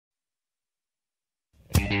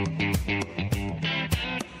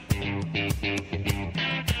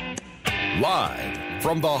Live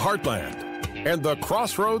from the heartland and the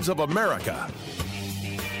crossroads of America,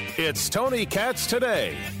 it's Tony Katz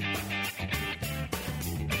Today.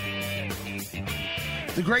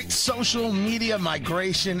 The great social media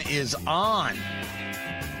migration is on.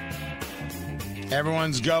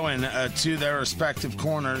 Everyone's going to their respective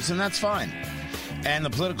corners, and that's fine. And the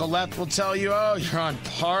political left will tell you, oh, you're on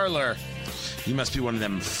Parler. You must be one of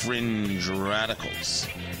them fringe radicals.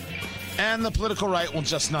 And the political right will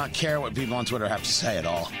just not care what people on Twitter have to say at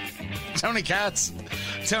all. Tony Katz.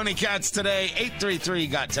 Tony Katz Today.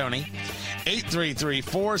 833-GOT-TONY.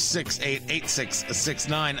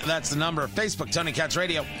 833-468-8669. That's the number. Facebook, Tony Katz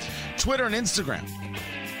Radio. Twitter and Instagram.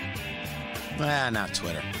 Not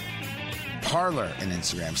Twitter. Parler and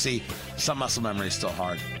Instagram. See, some muscle memory is still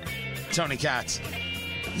hard. Tony Katz.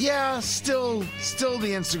 Yeah, still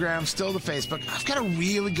the Instagram, still the Facebook. I've got a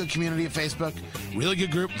really good community at Facebook. Really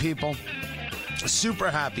good group of people. Super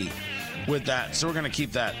happy with that. So we're going to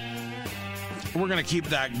keep that. We're going to keep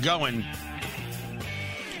that going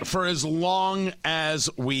for as long as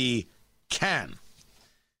we can.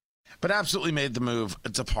 But absolutely made the move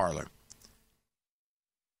to Parler.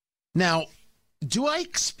 Now, do I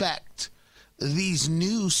expect these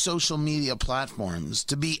new social media platforms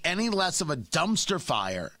to be any less of a dumpster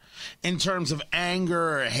fire in terms of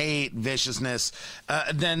anger or hate, viciousness,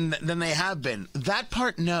 than they have been? That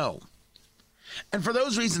part, no. And for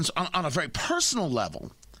those reasons, on a very personal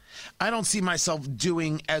level, I don't see myself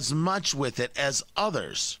doing as much with it as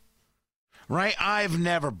others. Right? I've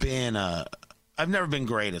never been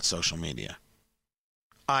great at social media.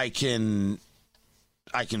 I can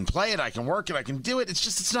play it, I can work it, I can do it.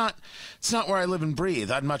 It's not where I live and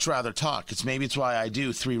breathe. I'd much rather talk. It's why I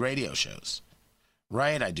do 3 radio shows.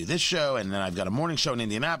 Right? I do this show, and then I've got a morning show in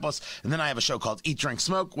Indianapolis, and then I have a show called Eat, Drink,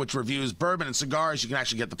 Smoke, which reviews bourbon and cigars. You can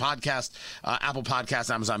actually get the podcast, Apple Podcasts,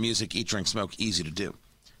 Amazon Music, Eat, Drink, Smoke, easy to do.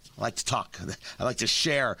 I like to talk. I like to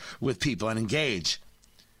share with people and engage.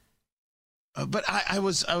 But I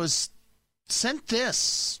was sent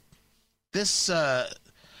this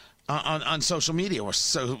on social media,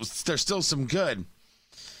 so there's still some good.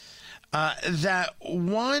 That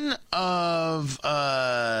one of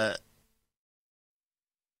I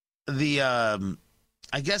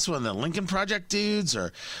guess one of the Lincoln Project dudes,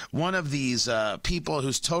 or one of these people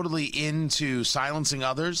who's totally into silencing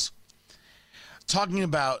others, talking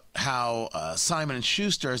about how Simon &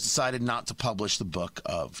 Schuster has decided not to publish the book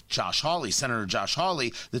of Josh Hawley, Senator Josh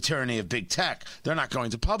Hawley, The Tyranny of Big Tech. They're not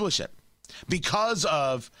going to publish it because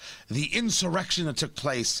of the insurrection that took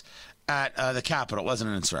place at the Capitol. It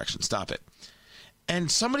wasn't an insurrection. Stop it. And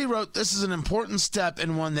somebody wrote, this is an important step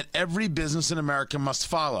and one that every business in America must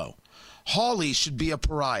follow. Hawley should be a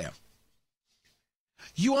pariah.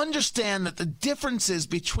 You understand that the differences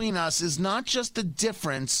between us is not just the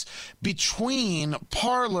difference between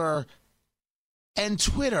Parler and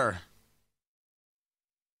Twitter.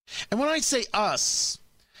 And when I say us,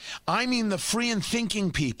 I mean the free and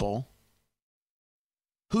thinking people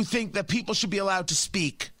who think that people should be allowed to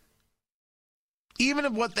speak, even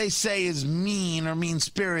if what they say is mean or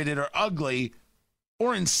mean-spirited or ugly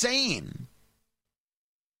or insane.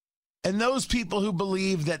 And those people who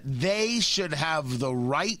believe that they should have the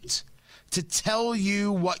right to tell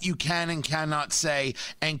you what you can and cannot say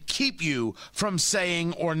and keep you from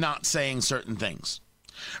saying or not saying certain things.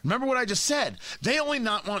 Remember what I just said. They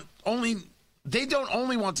don't only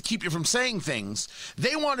want to keep you from saying things,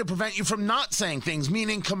 they want to prevent you from not saying things,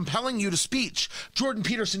 meaning compelling you to speech. Jordan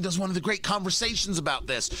Peterson does one of the great conversations about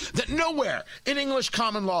this, that nowhere in English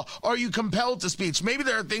common law are you compelled to speech. Maybe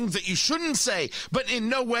there are things that you shouldn't say, but in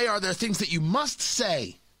no way are there things that you must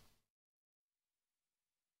say.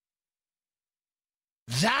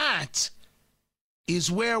 That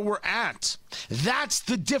is where we're at. That's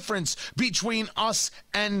the difference between us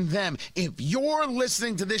and them. If you're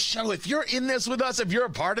listening to this show, if you're in this with us, if you're a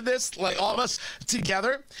part of this, like all of us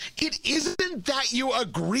together, it isn't that you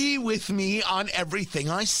agree with me on everything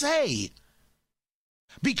I say,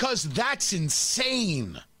 because that's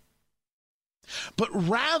insane. But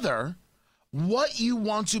rather, what you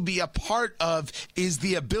want to be a part of is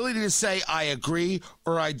the ability to say, I agree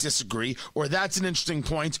or I disagree, or that's an interesting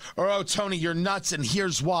point, or, oh, Tony, you're nuts and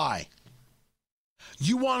here's why.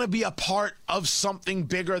 You want to be a part of something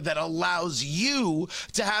bigger that allows you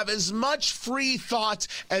to have as much free thought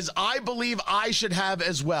as I believe I should have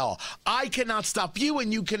as well. I cannot stop you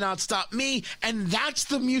and you cannot stop me, and that's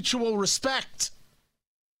the mutual respect.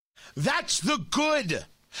 That's the good.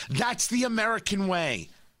 That's the American way.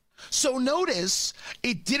 So notice,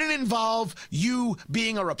 it didn't involve you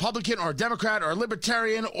being a Republican or a Democrat or a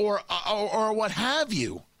Libertarian or what have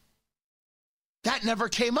you. That never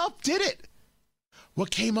came up, did it?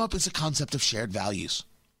 what came up is a concept of shared values.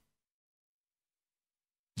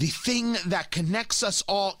 The thing that connects us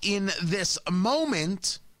all in this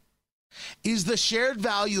moment is the shared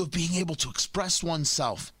value of being able to express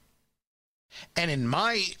oneself. And in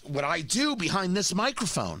what I do behind this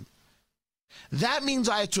microphone, that means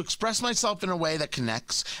I have to express myself in a way that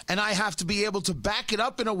connects, and I have to be able to back it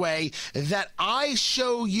up in a way that I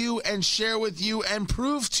show you and share with you and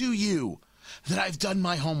prove to you that I've done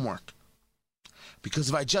my homework. Because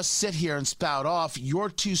if I just sit here and spout off, you're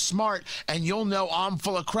too smart, and you'll know I'm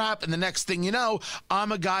full of crap, and the next thing you know,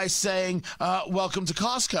 I'm a guy saying, welcome to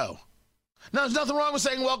Costco. Now, there's nothing wrong with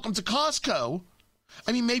saying welcome to Costco.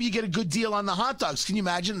 I mean, maybe you get a good deal on the hot dogs. Can you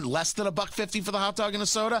imagine less than $1.50 for the hot dog and a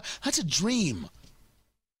soda? That's a dream.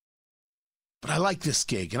 But I like this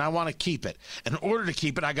gig, and I want to keep it. In order to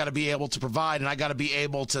keep it, I got to be able to provide, and I got to be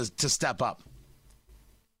able to step up.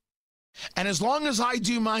 And as long as I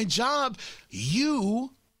do my job,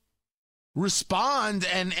 you respond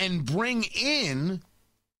and bring in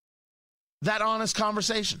that honest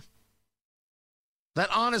conversation, that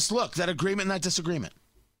honest look, that agreement and that disagreement.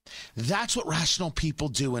 That's what rational people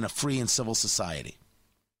do in a free and civil society.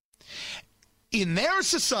 In their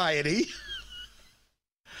society,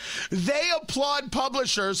 they applaud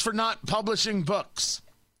publishers for not publishing books.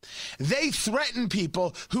 They threaten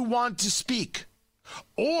people who want to speak.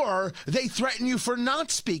 Or they threaten you for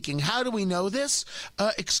not speaking. How do we know this?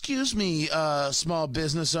 Excuse me, small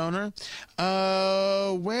business owner.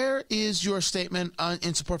 Where is your statement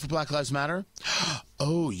in support for Black Lives Matter?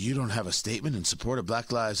 Oh, you don't have a statement in support of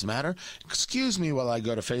Black Lives Matter? Excuse me while I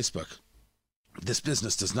go to Facebook. This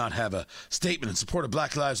business does not have a statement in support of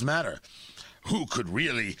Black Lives Matter. Who could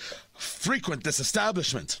really frequent this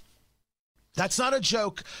establishment? That's not a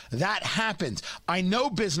joke. That happened. I know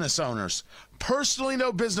business owners, personally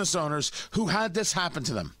know business owners who had this happen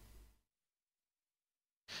to them.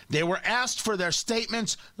 They were asked for their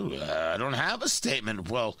statements. I don't have a statement.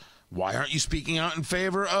 Well, why aren't you speaking out in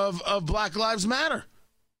favor of Black Lives Matter?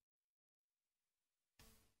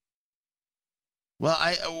 Well,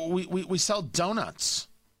 we sell donuts.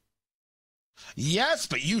 Yes,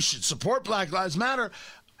 but you should support Black Lives Matter.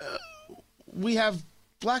 We have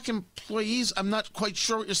Black employees. I'm not quite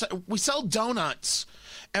sure what you're saying. We sell donuts.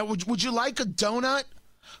 And would you like a donut?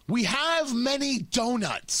 We have many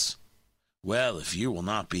donuts. Well, if you will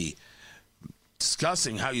not be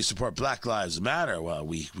discussing how you support Black Lives Matter, well,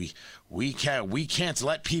 we can't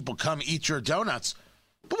let people come eat your donuts.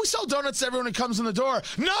 But we sell donuts to everyone who comes in the door.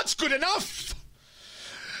 Not good enough.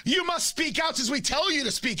 You must speak out as we tell you to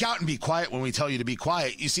speak out and be quiet when we tell you to be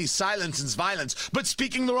quiet. You see, silence is violence, but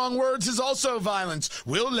speaking the wrong words is also violence.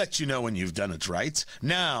 We'll let you know when you've done it right.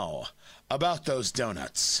 Now, about those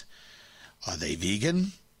donuts. Are they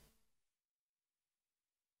vegan?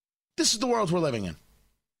 This is the world we're living in.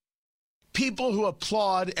 People who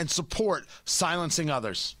applaud and support silencing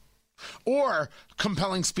others or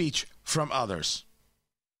compelling speech from others.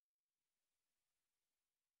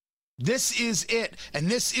 This is it, and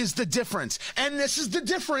this is the difference. And this is the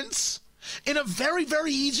difference in a very,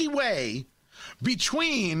 very easy way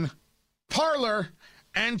between Parler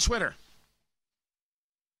and Twitter.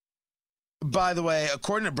 By the way,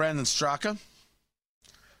 according to Brandon Straka,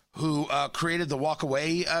 who created the Walk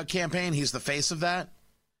Away campaign, he's the face of that,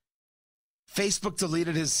 Facebook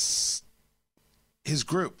deleted his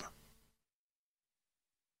group.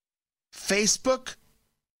 Facebook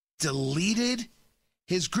deleted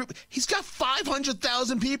his group. He's got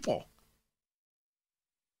 500,000 people.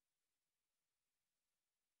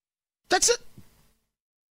 That's it.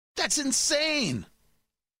 That's insane.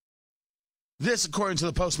 This, according to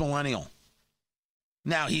the Post Millennial.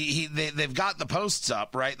 Now, they've got the posts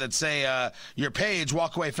up, right, that say, your page,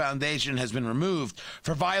 Walkaway Foundation, has been removed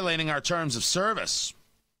for violating our terms of service.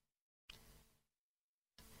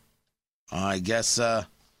 I guess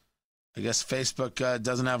Facebook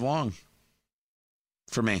doesn't have long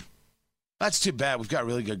for me. That's too bad. We've got a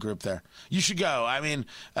really good group there. You should go. I mean,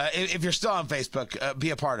 if you're still on Facebook, be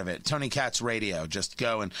a part of it. Tony Katz Radio. Just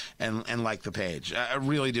go and like the page. I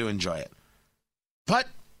really do enjoy it. But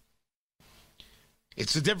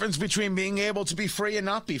it's the difference between being able to be free and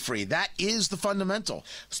not be free. That is the fundamental.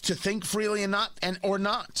 To think freely or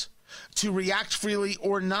not. To react freely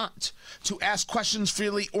or not. To ask questions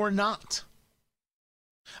freely or not.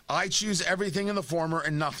 I choose everything in the former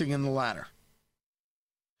and nothing in the latter.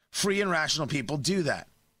 Free and rational people do that.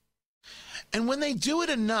 And when they do it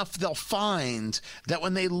enough, they'll find that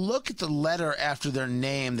when they look at the letter after their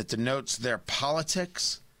name that denotes their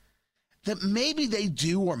politics, that maybe they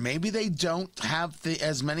do or maybe they don't have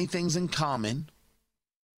as many things in common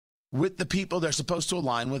with the people they're supposed to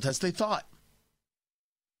align with as they thought.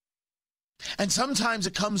 And sometimes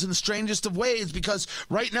it comes in the strangest of ways, because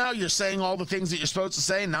right now you're saying all the things that you're supposed to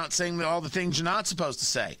say and not saying all the things you're not supposed to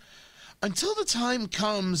say. Until the time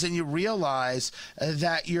comes and you realize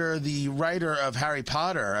that you're the writer of Harry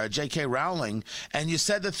Potter, J.K. Rowling, and you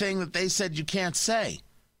said the thing that they said you can't say.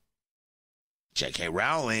 J.K.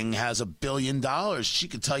 Rowling has $1 billion. She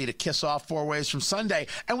could tell you to kiss off 4 ways from Sunday,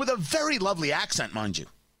 and with a very lovely accent, mind you.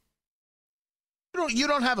 You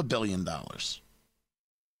don't have $1 billion.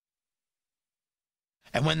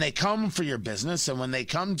 And when they come for your business, and when they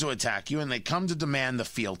come to attack you, and they come to demand the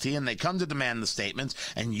fealty, and they come to demand the statements,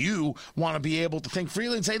 and you want to be able to think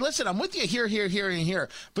freely and say, listen, I'm with you here, and here,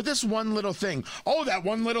 but this one little thing, that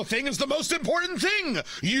one little thing is the most important thing.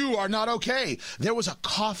 You are not okay. There was a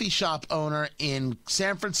coffee shop owner in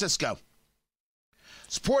San Francisco.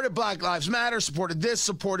 Supported Black Lives Matter, supported this,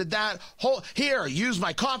 supported that. Here, use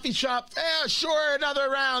my coffee shop. Yeah, sure, another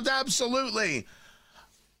round, absolutely.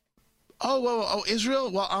 Oh,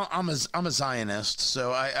 Israel? Well, I'm a Zionist,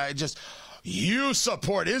 so I just... You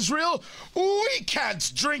support Israel? We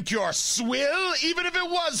can't drink your swill, even if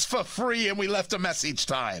it was for free and we left a mess each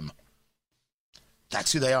time.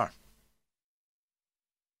 That's who they are.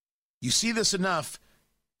 You see this enough,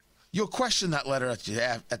 you'll question that letter at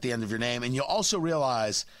the end of your name, and you'll also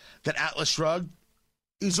realize that Atlas Shrugged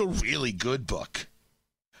is a really good book.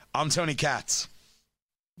 I'm Tony Katz.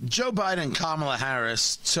 Joe Biden and Kamala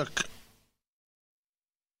Harris took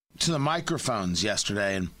to the microphones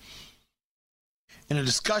yesterday, and in a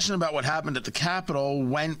discussion about what happened at the Capitol,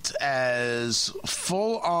 went as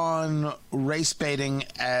full-on race baiting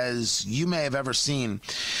as you may have ever seen.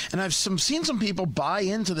 And I've seen some people buy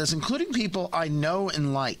into this, including people I know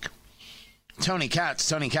and like. Tony Katz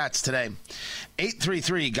today.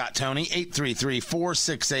 833-GOT-TONY,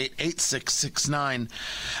 833-468-8669.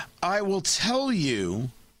 I will tell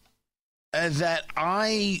you that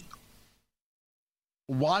I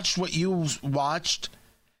watched what you watched,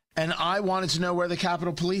 and I wanted to know where the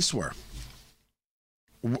Capitol Police were.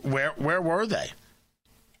 Where were they?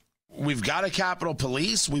 We've got a Capitol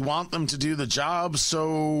Police. We want them to do the job.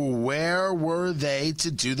 So where were they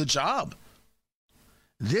to do the job?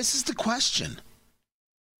 This is the question.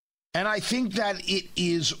 And I think that it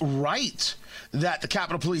is right that the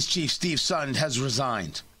Capitol Police Chief, Steve Sund, has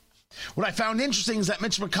resigned. What I found interesting is that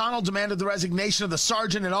Mitch McConnell demanded the resignation of the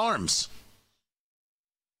Sergeant at Arms.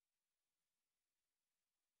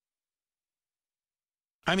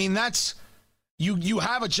 I mean, that's, you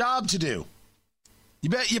have a job to do.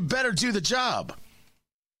 You better do the job.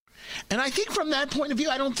 And I think from that point of view,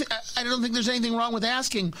 I don't think there's anything wrong with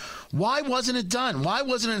asking, why wasn't it done? Why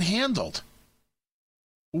wasn't it handled?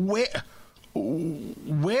 Where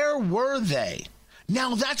were they?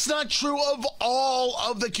 Now, that's not true of all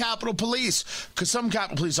of the Capitol Police, because some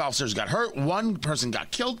Capitol Police officers got hurt, one person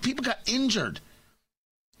got killed, people got injured.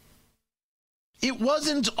 It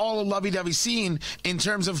wasn't all a lovey-dovey scene in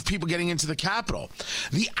terms of people getting into the Capitol.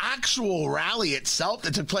 The actual rally itself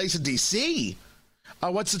that took place in D.C.,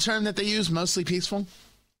 what's the term that they use? Mostly peaceful?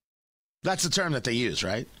 That's the term that they use,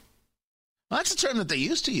 right? Well, that's the term that they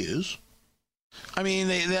used to use. I mean,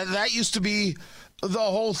 that used to be the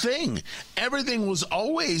whole thing. Everything was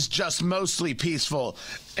always just mostly peaceful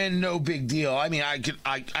and no big deal. I mean, I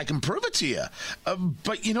can prove it to you.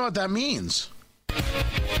 But you know what that means?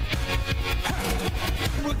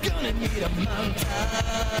 We're gonna need a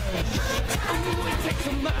montage. Ooh, it takes a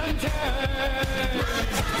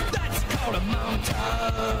montage. That's called a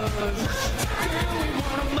montage. Girl, we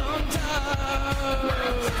want a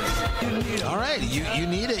montage. All right, you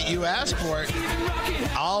need it. You asked for it.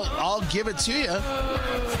 I'll give it to you.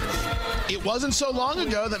 It wasn't so long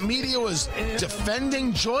ago that media was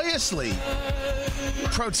defending joyously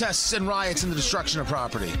protests and riots and the destruction of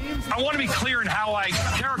property. I want to be clear in how I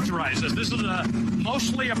characterize this. This is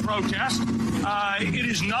mostly a protest. It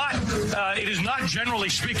is not, generally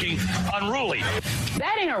speaking, unruly.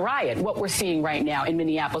 That ain't a riot, what we're seeing right now in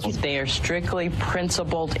Minneapolis. They are strictly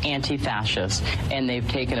principled anti-fascists, and they've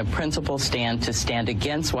taken a principled stand to stand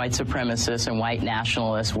against white supremacists and white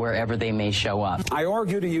nationalists wherever they may show up. I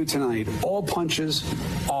argue to you tonight, all punches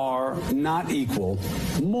are not equal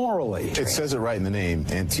morally. It says it right in the name,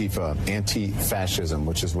 Antifa, anti-fascism,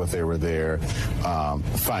 which is what they were there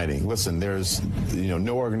fighting. Listen, there's,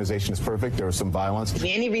 no organization is perfect. There was some violence.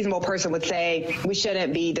 Any reasonable person would say we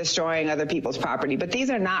shouldn't be destroying other people's property, but these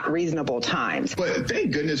are not reasonable times. But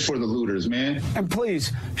thank goodness for the looters, man. And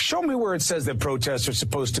please, show me where it says that protests are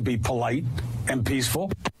supposed to be polite and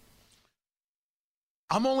peaceful.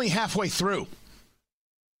 I'm only halfway through.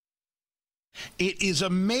 It is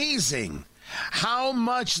amazing how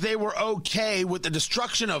much they were okay with the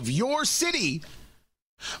destruction of your city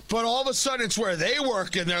But all of a sudden, it's where they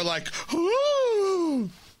work, and they're like, ooh.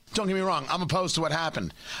 Don't get me wrong. I'm opposed to what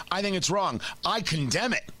happened. I think it's wrong. I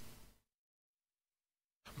condemn it.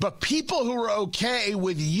 But people who are okay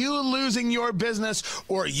with you losing your business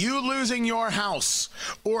or you losing your house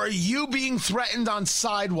or you being threatened on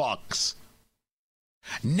sidewalks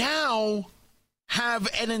now have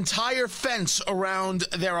an entire fence around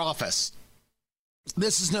their office.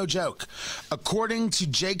 This is no joke. According to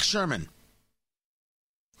Jake Sherman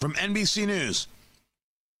from NBC News,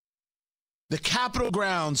 the Capitol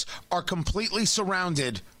grounds are completely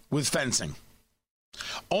surrounded with fencing,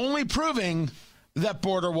 only proving that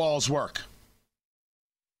border walls work.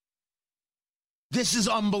 This is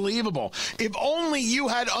unbelievable. If only you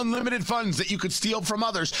had unlimited funds that you could steal from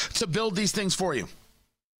others to build these things for you.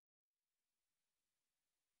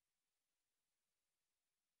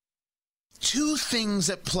 Two things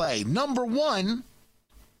at play. Number one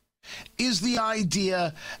is the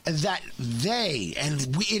idea that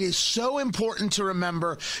it is so important to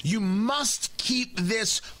remember, you must keep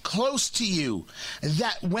this close to you,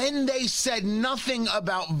 that when they said nothing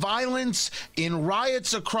about violence in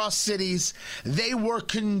riots across cities, they were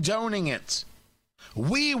condoning it.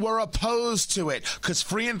 We were opposed to it because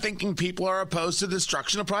free and thinking people are opposed to the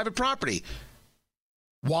destruction of private property.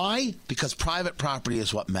 Why? Because private property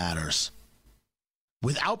is what matters.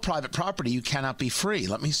 Without private property, you cannot be free.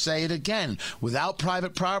 Let me say it again. Without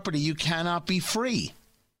private property, you cannot be free.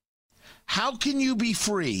 How can you be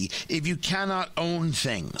free if you cannot own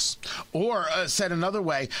things? Or, said another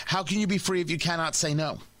way, how can you be free if you cannot say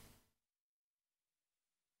no?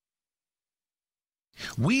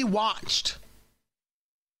 We watched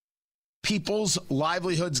people's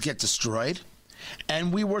livelihoods get destroyed,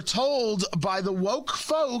 and we were told by the woke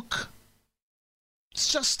folk,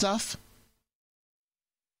 it's just stuff.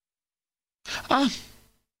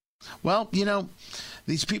 Well,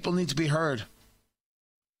 these people need to be heard.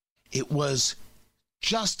 It was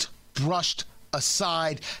just brushed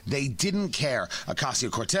aside. They didn't care.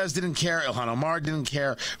 Ocasio-Cortez didn't care. Ilhan Omar didn't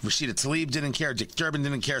care. Rashida Tlaib didn't care. Dick Durbin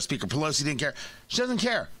didn't care. Speaker Pelosi didn't care. She doesn't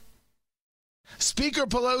care. Speaker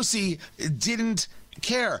Pelosi didn't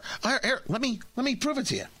care. Here, let me prove it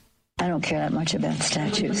to you. I don't care that much about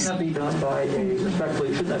statues. Shouldn't that be done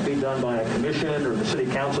by a commission or the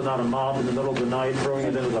city council, not a mob in the middle of the night throwing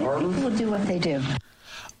it into the harbor? People will do what they do.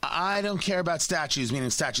 I don't care about statues, meaning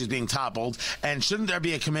statues being toppled. And shouldn't there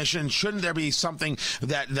be a commission? Shouldn't there be something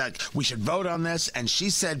that we should vote on this? And she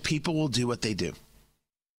said people will do what they do.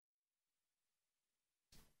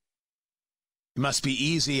 It must be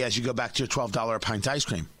easy as you go back to your $12 a pint ice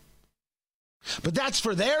cream. But that's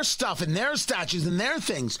for their stuff and their statues and their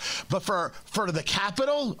things. But for the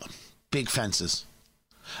Capitol, big fences.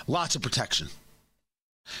 Lots of protection.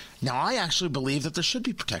 Now, I actually believe that there should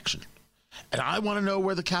be protection. And I want to know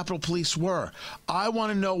where the Capitol Police were. I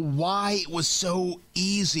want to know why it was so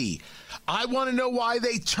easy. I want to know why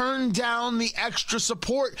they turned down the extra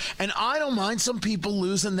support. And I don't mind some people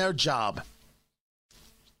losing their job.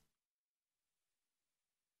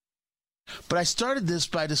 But I started this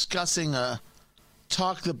by discussing a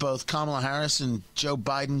talk that both Kamala Harris and Joe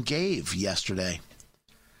Biden gave yesterday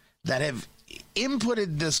that have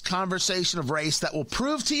inputted this conversation of race that will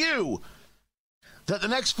prove to you that the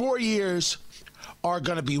next 4 years are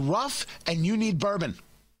going to be rough and you need bourbon.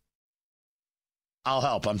 I'll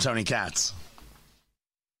help. I'm Tony Katz.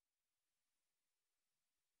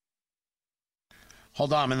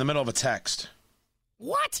 Hold on. I'm in the middle of a text.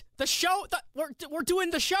 What? The show? We're doing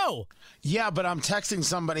the show. Yeah, but I'm texting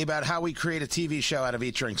somebody about how we create a TV show out of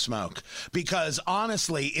eat, drink, smoke. Because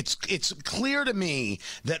honestly, it's clear to me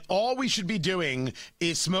that all we should be doing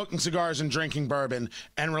is smoking cigars and drinking bourbon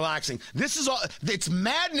and relaxing. This is all. It's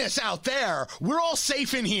madness out there. We're all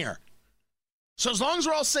safe in here. So as long as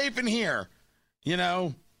we're all safe in here,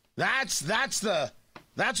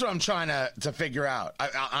 that's what I'm trying to figure out.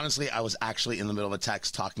 Honestly, I was actually in the middle of a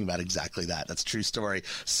text talking about exactly that. That's a true story.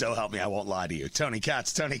 So help me, I won't lie to you. Tony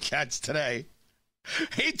Katz today.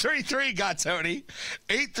 833 got Tony.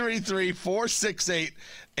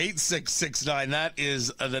 833-468-8669. That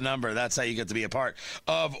is the number. That's how you get to be a part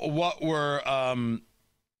of what we're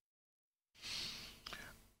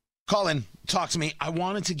call in, talk to me. I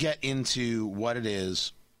wanted to get into what it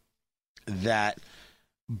is that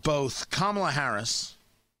both Kamala Harris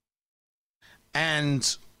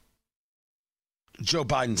and Joe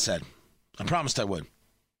Biden said. I promised I would.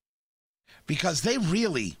 Because they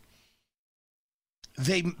really,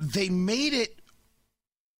 they made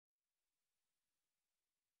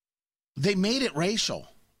it racial,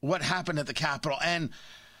 what happened at the Capitol. And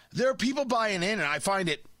there are people buying in, and I find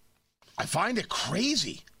it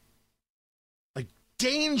crazy. Like,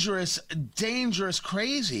 dangerous, dangerous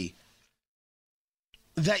crazy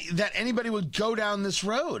that anybody would go down this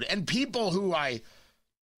road. And people who I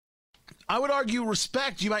would argue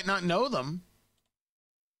respect, you might not know them,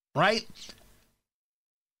 right?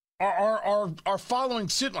 Are following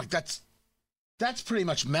suit. Like that's pretty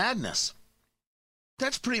much madness.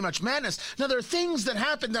 That's pretty much madness. Now there are things that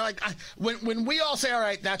happen that like when we all say, all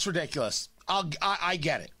right, that's ridiculous. I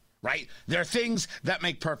get it. Right? There are things that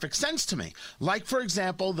make perfect sense to me. Like, for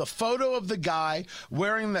example, the photo of the guy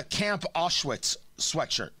wearing the Camp Auschwitz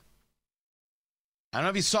sweatshirt. I don't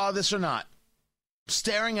know if you saw this or not. I'm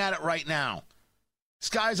staring at it right now.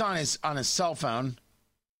 This guy's on his cell phone,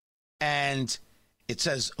 and it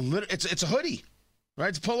says, it's a hoodie,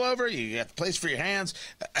 right? To pull over, you have a place for your hands,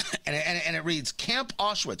 and it reads Camp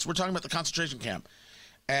Auschwitz. We're talking about the concentration camp.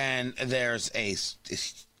 And there's a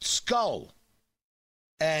skull.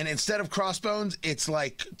 And instead of crossbones, it's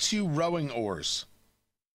like 2 rowing oars.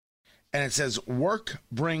 And it says, work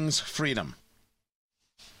brings freedom.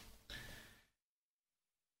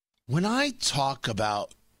 When I talk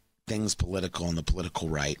about things political and the political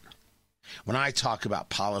right, when I talk about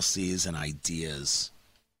policies and ideas,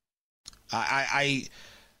 they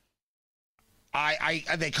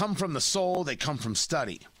come from the soul, they come from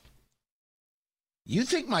study. You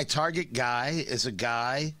think my target guy is a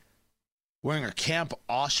guy wearing a Camp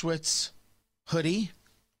Auschwitz hoodie?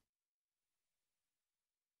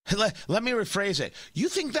 Let me rephrase it. You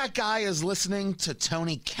think that guy is listening to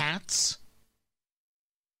Tony Katz?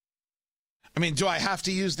 I mean, do I have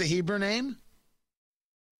to use the Hebrew name?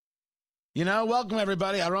 You know, welcome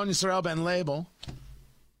everybody. Aron Yisrael Ben Label.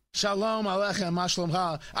 Shalom Aleichem,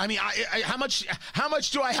 Mashlomcha. I mean, how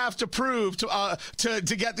much do I have to prove to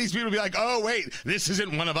get these people to be like, oh wait, this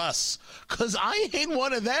isn't one of us? Because I ain't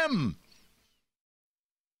one of them.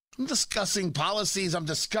 I'm discussing policies. I'm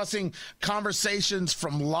discussing conversations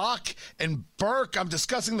from Locke and Burke. I'm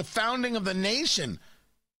discussing the founding of the nation.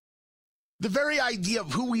 The very idea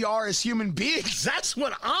of who we are as human beings. That's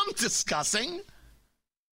what I'm discussing.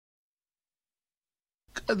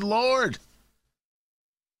 Good Lord.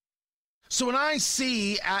 So when I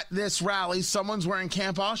see at this rally someone's wearing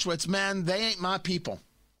Camp Auschwitz, man, they ain't my people.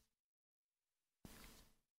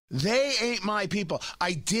 They ain't my people.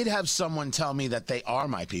 I did have someone tell me that they are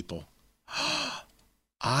my people.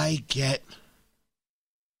 I get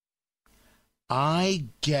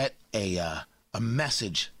a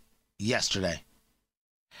message yesterday.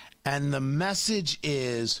 And the message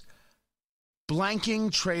is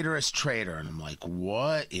blanking traitorous traitor. And I'm like,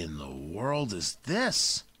 what in the world is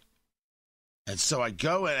this? And so I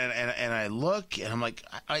go and I look and I'm like,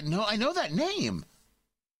 I know that name.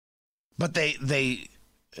 But they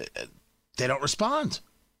don't respond.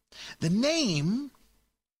 The name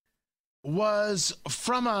was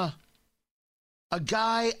from a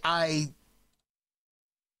guy I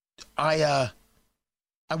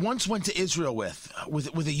once went to Israel with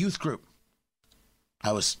a youth group.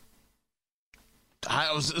 It was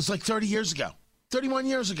like 31 years ago.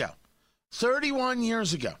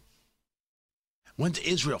 Went to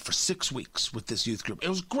Israel for 6 weeks with this youth group. It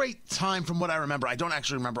was a great time from what I remember. I don't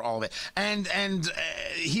actually remember all of it. And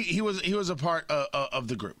he was a part of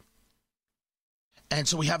the group. And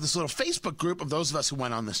so we have this little Facebook group of those of us who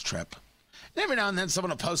went on this trip. And every now and then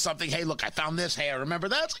someone will post something. Hey, look, I found this. Hey, I remember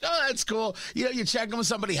that. Oh, that's cool. You know, you check in with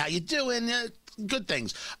somebody. How you doing? Good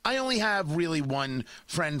things. I only have really one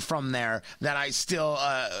friend from there that I still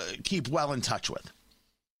keep well in touch with.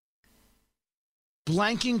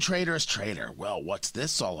 Blanking traitorous traitor. Well, what's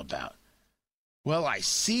this all about? Well, I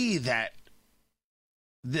see that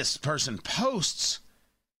this person posts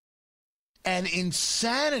an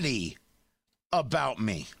insanity about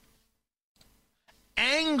me.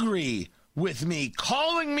 Angry with me,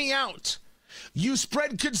 calling me out. You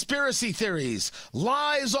spread conspiracy theories,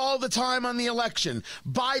 lies all the time on the election.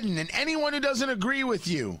 Biden and anyone who doesn't agree with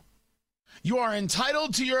you. You are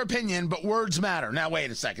entitled to your opinion, but words matter. Now, wait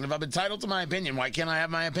a second. If I'm entitled to my opinion, why can't I have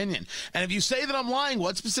my opinion? And if you say that I'm lying,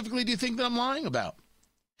 what specifically do you think that I'm lying about?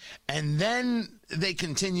 And then they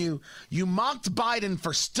continue, you mocked Biden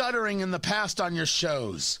for stuttering in the past on your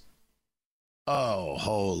shows. Oh,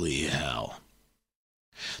 holy hell.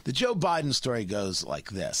 The Joe Biden story goes like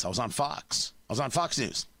this. I was on Fox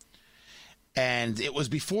News. And it was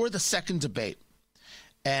before the second debate.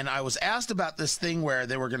 And I was asked about this thing where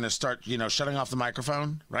they were going to start, shutting off the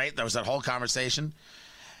microphone, right? There was that whole conversation.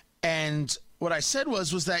 And what I said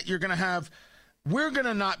was that we're going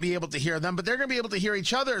to not be able to hear them, but they're going to be able to hear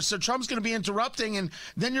each other. So Trump's going to be interrupting, and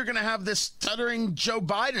then you're going to have this stuttering Joe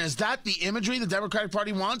Biden. Is that the imagery the Democratic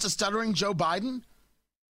Party wants, a stuttering Joe Biden?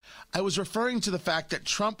 I was referring to the fact that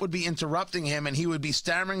Trump would be interrupting him and he would be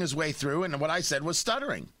stammering his way through, and what I said was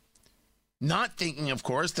stuttering. Not thinking, of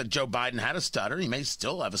course, that Joe Biden had a stutter. He may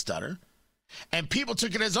still have a stutter. And people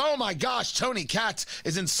took it as, oh my gosh, Tony Katz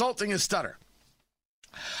is insulting his stutter.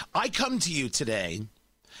 I come to you today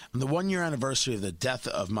on the 1-year anniversary of the death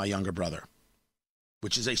of my younger brother,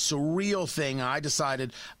 which is a surreal thing. I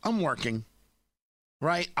decided I'm working,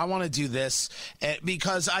 right? I want to do this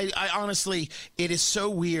because I honestly, it is so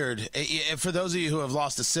weird. For those of you who have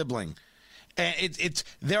lost a sibling,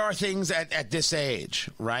 there are things at this age,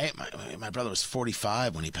 right? My brother was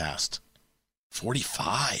 45 when he passed.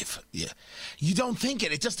 45. Yeah. You don't think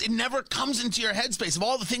it. It never comes into your headspace. Of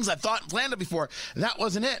all the things I've thought and planned before, that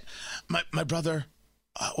wasn't it. My brother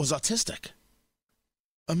was autistic.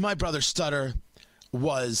 My brother's stutter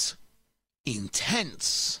was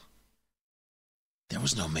intense. There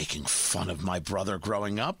was no making fun of my brother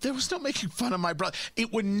growing up. There was no making fun of my brother.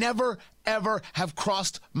 It would never, ever have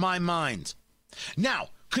crossed my mind.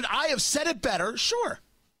 Now, could I have said it better? Sure.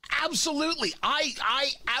 Absolutely.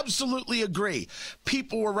 I absolutely agree.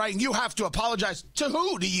 People were writing, you have to apologize. To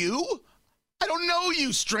who? To you? I don't know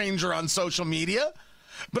you, stranger on social media.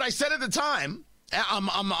 But I said at the time,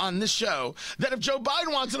 I'm on this show, that if Joe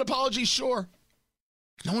Biden wants an apology, sure.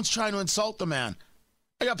 No one's trying to insult the man.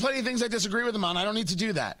 I got plenty of things I disagree with him on. I don't need to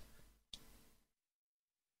do that.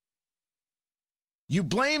 You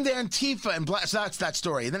blamed Antifa and Black... So that's that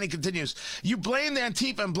story. And then he continues. You blamed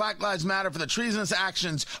Antifa and Black Lives Matter for the treasonous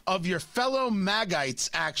actions of your fellow MAGites'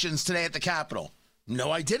 actions today at the Capitol. No,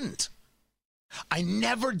 I didn't. I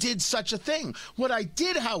never did such a thing. What I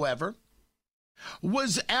did, however,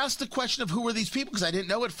 was ask the question of who were these people, because I didn't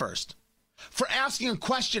know at first. For asking a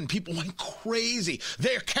question, people went crazy.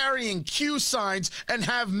 They're carrying Q signs and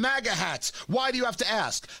have MAGA hats. Why do you have to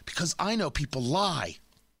ask? Because I know people lie.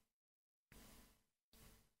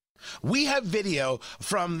 We have video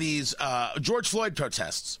from these George Floyd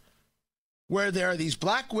protests where there are these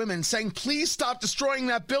black women saying, please stop destroying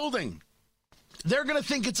that building. They're going to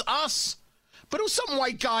think it's us. But it was some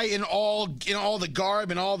white guy in all the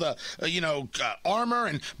garb and all the, armor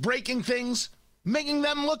and breaking things, making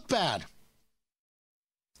them look bad.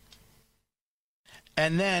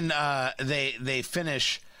 And then they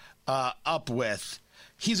finish up with,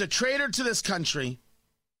 he's a traitor to this country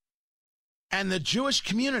and the Jewish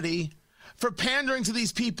community for pandering to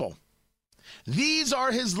these people. These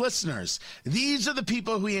are his listeners. These are the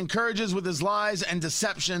people who he encourages with his lies and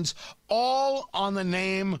deceptions, all on the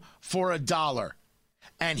name for $1.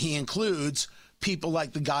 And he includes people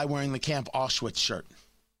like the guy wearing the Camp Auschwitz shirt.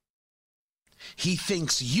 He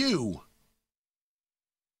thinks you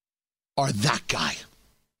are that guy.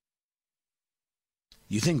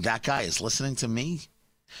 You think that guy is listening to me?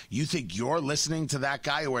 You think you're listening to that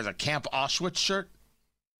guy who wears a Camp Auschwitz shirt?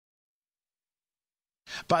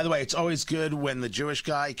 By the way, it's always good when the Jewish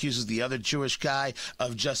guy accuses the other Jewish guy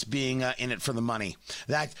of just being in it for the money.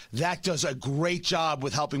 That does a great job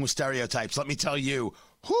with helping with stereotypes. Let me tell you,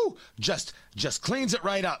 just cleans it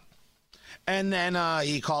right up. And then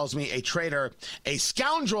he calls me a traitor, a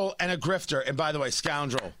scoundrel, and a grifter. And by the way,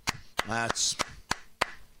 scoundrel, I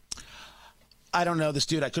don't know this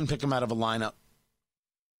dude. I couldn't pick him out of a lineup.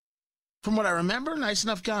 From what I remember, nice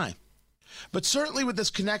enough guy. But certainly with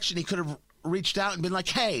this connection, he could have reached out and been like,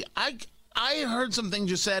 hey, I heard some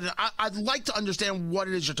things you said, and I'd like to understand what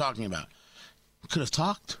it is you're talking about. Could have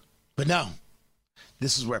talked, but no.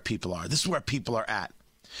 This is where people are. This is where people are at.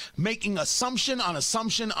 Making assumption on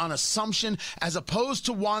assumption on assumption as opposed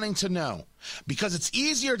to wanting to know. Because it's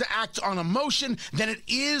easier to act on emotion than it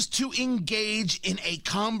is to engage in a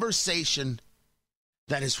conversation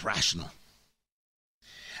that is rational.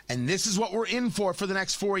 And this is what we're in for the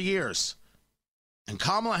next 4 years. And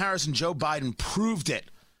Kamala Harris and Joe Biden proved it.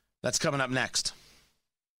 That's coming up next.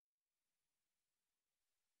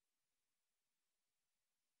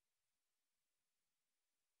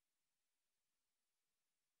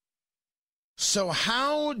 So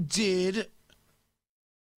how did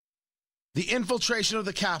the infiltration of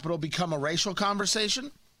the Capitol become a racial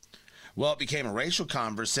conversation? Well, it became a racial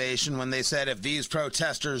conversation when they said if these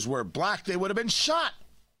protesters were black, they would have been shot.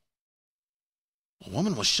 A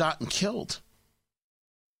woman was shot and killed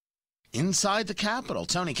inside the Capitol.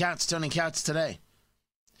 Tony Katz today.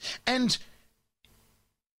 And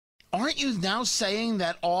aren't you now saying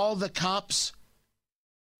that all the cops,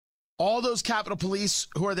 all those Capitol Police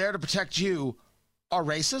who are there to protect you are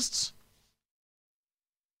racists?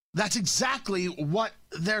 That's exactly what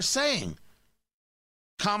they're saying.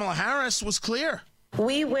 Kamala Harris was clear.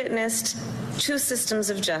 We witnessed two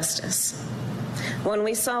systems of justice. When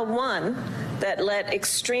we saw one that let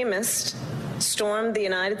extremists stormed the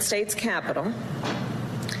United States Capitol,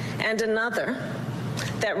 and another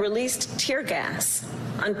that released tear gas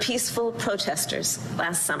on peaceful protesters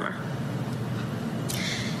last summer.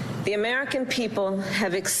 The American people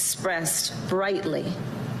have expressed brightly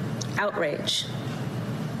outrage.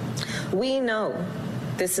 We know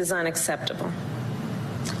this is unacceptable.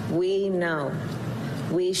 We know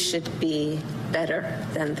we should be better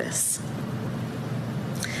than this.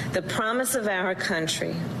 The promise of our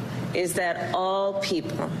country is that all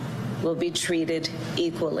people will be treated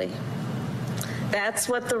equally. That's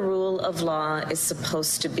what the rule of law is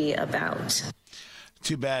supposed to be about.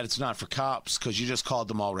 Too bad it's not for cops, because you just called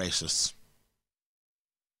them all racists.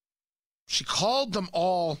 She called them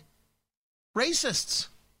all racists.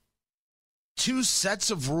 Two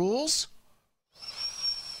sets of rules?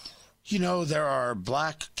 You know, there are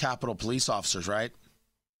black Capitol police officers, right?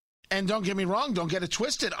 And don't get me wrong, don't get it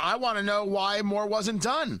twisted. I want to know why more wasn't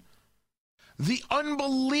done. The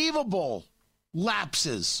unbelievable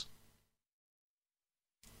lapses.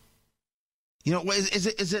 You know,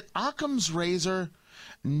 is it Occam's razor?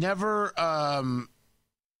 Never,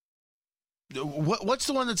 what's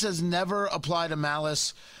the one that says never apply to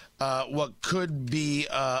malice what could be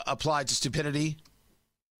applied to stupidity?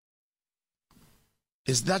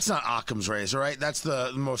 That's not Occam's razor, right? That's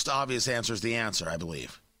the most obvious answer is the answer, I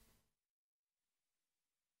believe.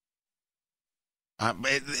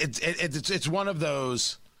 It's one of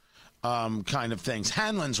those kind of things.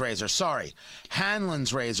 Hanlon's razor, sorry.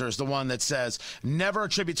 Hanlon's razor is the one that says, never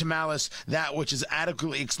attribute to malice that which is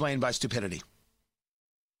adequately explained by stupidity.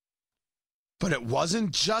 But it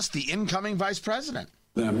wasn't just the incoming vice president.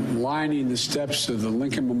 Them lining the steps of the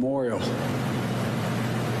Lincoln Memorial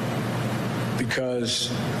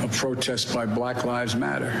because of protests by Black Lives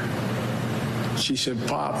Matter. She said,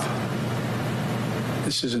 Pop,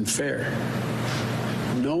 this isn't fair.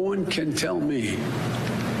 No one can tell me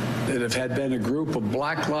that if had been a group of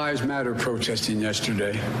Black Lives Matter protesting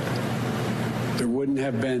yesterday, they wouldn't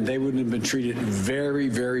have been treated very,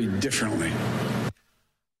 very differently.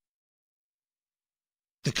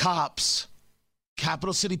 The cops,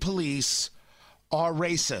 Capital City Police, are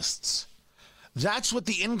racists. That's what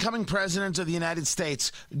the incoming president of the United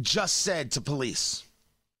States just said to police.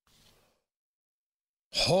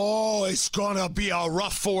 Oh, it's gonna be a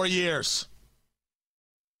rough 4 years.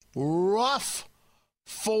 Rough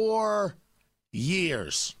 4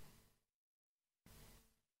 years.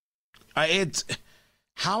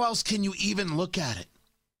 How else can you even look at it?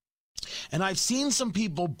 And I've seen some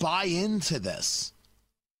people buy into this.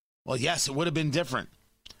 Well, yes, it would have been different.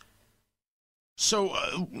 So,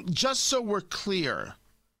 just so we're clear,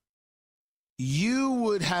 you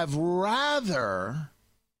would have rather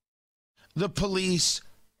the police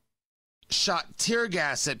shot tear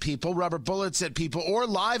gas at people, rubber bullets at people, or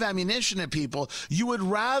live ammunition at people. You would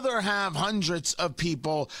rather have hundreds of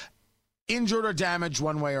people injured or damaged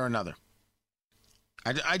one way or another.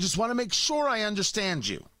 I just want to make sure I understand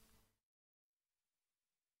you.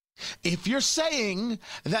 If you're saying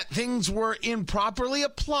that things were improperly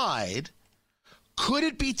applied, could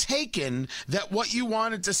it be taken that what you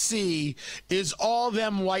wanted to see is all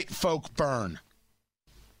them white folk burn?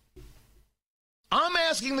 I'm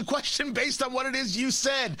asking the question based on what it is you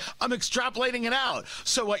said. I'm extrapolating it out.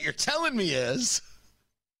 So what you're telling me is,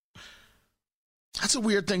 that's a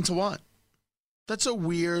weird thing to want. That's a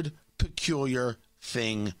weird, peculiar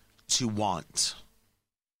thing to want.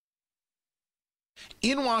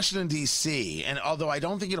 In Washington, D.C., and although I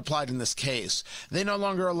don't think it applied in this case, they no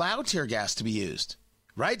longer allow tear gas to be used,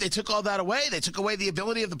 right? They took all that away. They took away the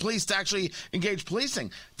ability of the police to actually engage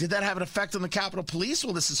policing. Did that have an effect on the Capitol Police?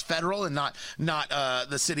 Well, this is federal and not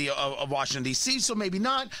the city of Washington, D.C., so maybe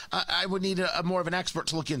not. I would need a more of an expert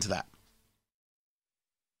to look into that.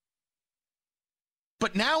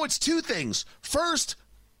 But now it's two things. First,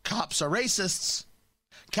 cops are racists.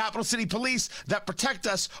 Capital City Police that protect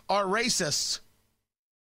us are racists.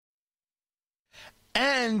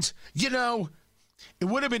 And, you know, it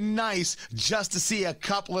would have been nice just to see a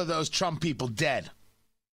couple of those Trump people dead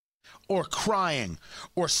or crying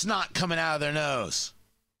or snot coming out of their nose.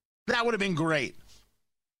 That would have been great.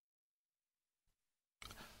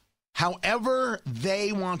 However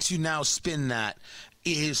they want to now spin that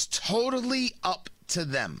is totally up to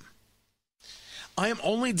them. I am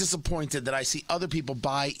only disappointed that I see other people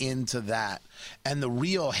buy into that and the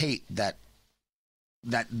real hate that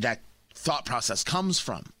thought process comes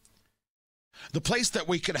from. The place that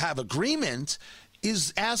we could have agreement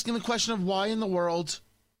is asking the question of why in the world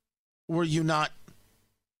were you not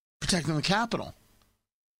protecting the Capitol?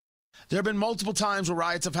 There have been multiple times where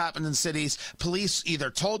riots have happened in cities. Police either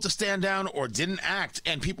told to stand down or didn't act,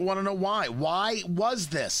 and people want to know why. Why was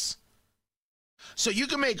this? So you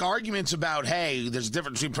can make arguments about, hey, there's a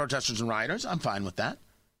difference between protesters and rioters. I'm fine with that.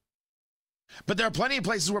 But there are plenty of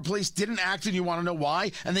places where police didn't act and you want to know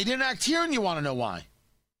why, and they didn't act here and you want to know why.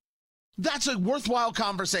 That's a worthwhile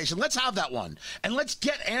conversation. Let's have that one, and let's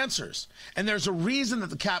get answers. And there's a reason that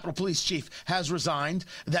the Capitol Police Chief has resigned,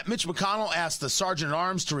 that Mitch McConnell asked the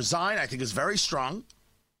Sergeant-at-Arms to resign, I think is very strong.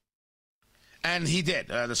 And he did.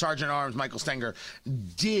 The Sergeant-at-Arms, Michael Stenger,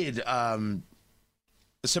 did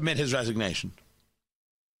submit his resignation.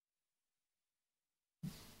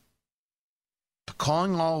 But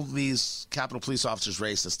calling all these Capitol Police officers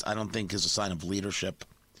racist, I don't think is a sign of leadership.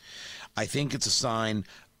 I think it's a sign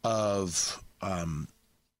of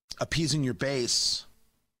appeasing your base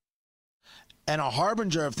and a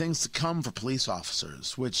harbinger of things to come for police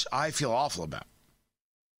officers, which I feel awful about.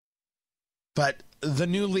 But the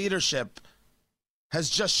new leadership has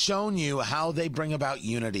just shown you how they bring about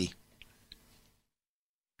unity.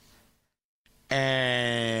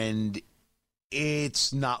 And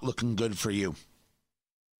it's not looking good for you.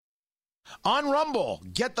 On Rumble,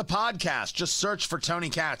 get the podcast. Just search for Tony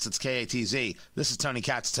Katz. It's Katz. This is Tony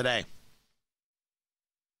Katz Today.